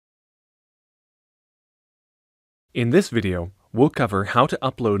In this video, we'll cover how to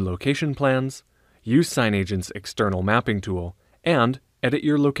upload location plans, use SignAgent's external mapping tool, and edit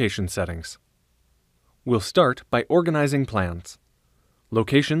your location settings. We'll start by organizing plans.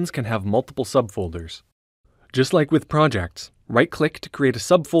 Locations can have multiple subfolders. Just like with projects, right-click to create a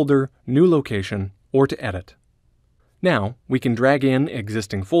subfolder, new location, or to edit. Now, we can drag in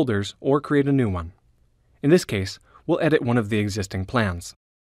existing folders or create a new one. In this case, we'll edit one of the existing plans.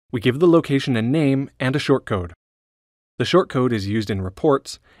 We give the location a name and a shortcode. The shortcode is used in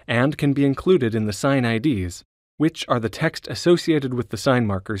reports and can be included in the sign IDs, which are the text associated with the sign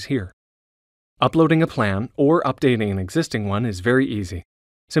markers here. Uploading a plan or updating an existing one is very easy.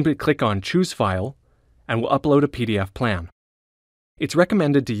 Simply click on Choose File, and we'll upload a PDF plan. It's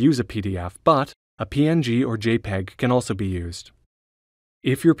recommended to use a PDF, but a PNG or JPEG can also be used.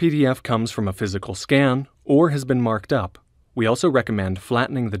 If your PDF comes from a physical scan or has been marked up, we also recommend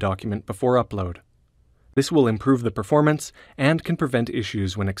flattening the document before upload. This will improve the performance and can prevent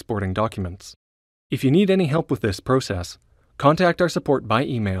issues when exporting documents. If you need any help with this process, contact our support by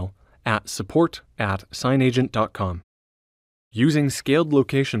email at support@signagent.com. Using scaled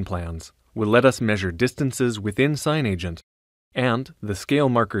location plans will let us measure distances within SignAgent, and the Scale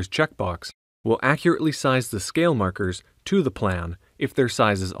Markers checkbox will accurately size the scale markers to the plan if their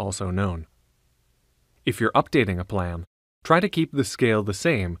size is also known. If you're updating a plan, try to keep the scale the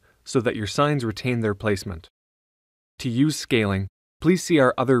same so that your signs retain their placement. To use scaling, please see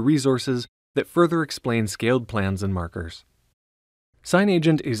our other resources that further explain scaled plans and markers.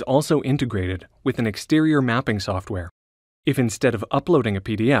 SignAgent is also integrated with an exterior mapping software. If instead of uploading a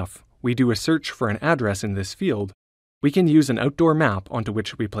PDF, we do a search for an address in this field, we can use an outdoor map onto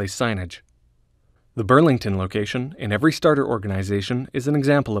which we place signage. The Burlington location in every starter organization is an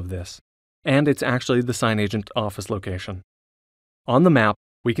example of this, and it's actually the SignAgent office location. On the map,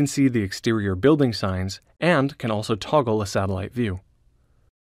 we can see the exterior building signs and can also toggle a satellite view.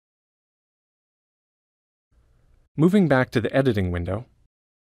 Moving back to the editing window,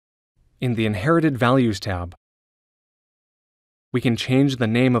 in the Inherited Values tab, we can change the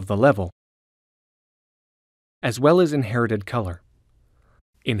name of the level, as well as inherited color.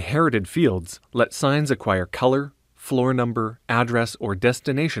 Inherited fields let signs acquire color, floor number, address, or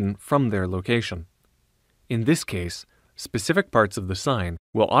destination from their location. In this case, specific parts of the sign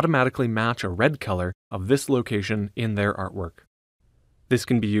will automatically match a red color of this location in their artwork. This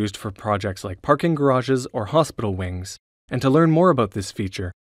can be used for projects like parking garages or hospital wings, and to learn more about this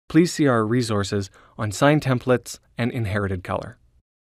feature, please see our resources on sign templates and inherited color.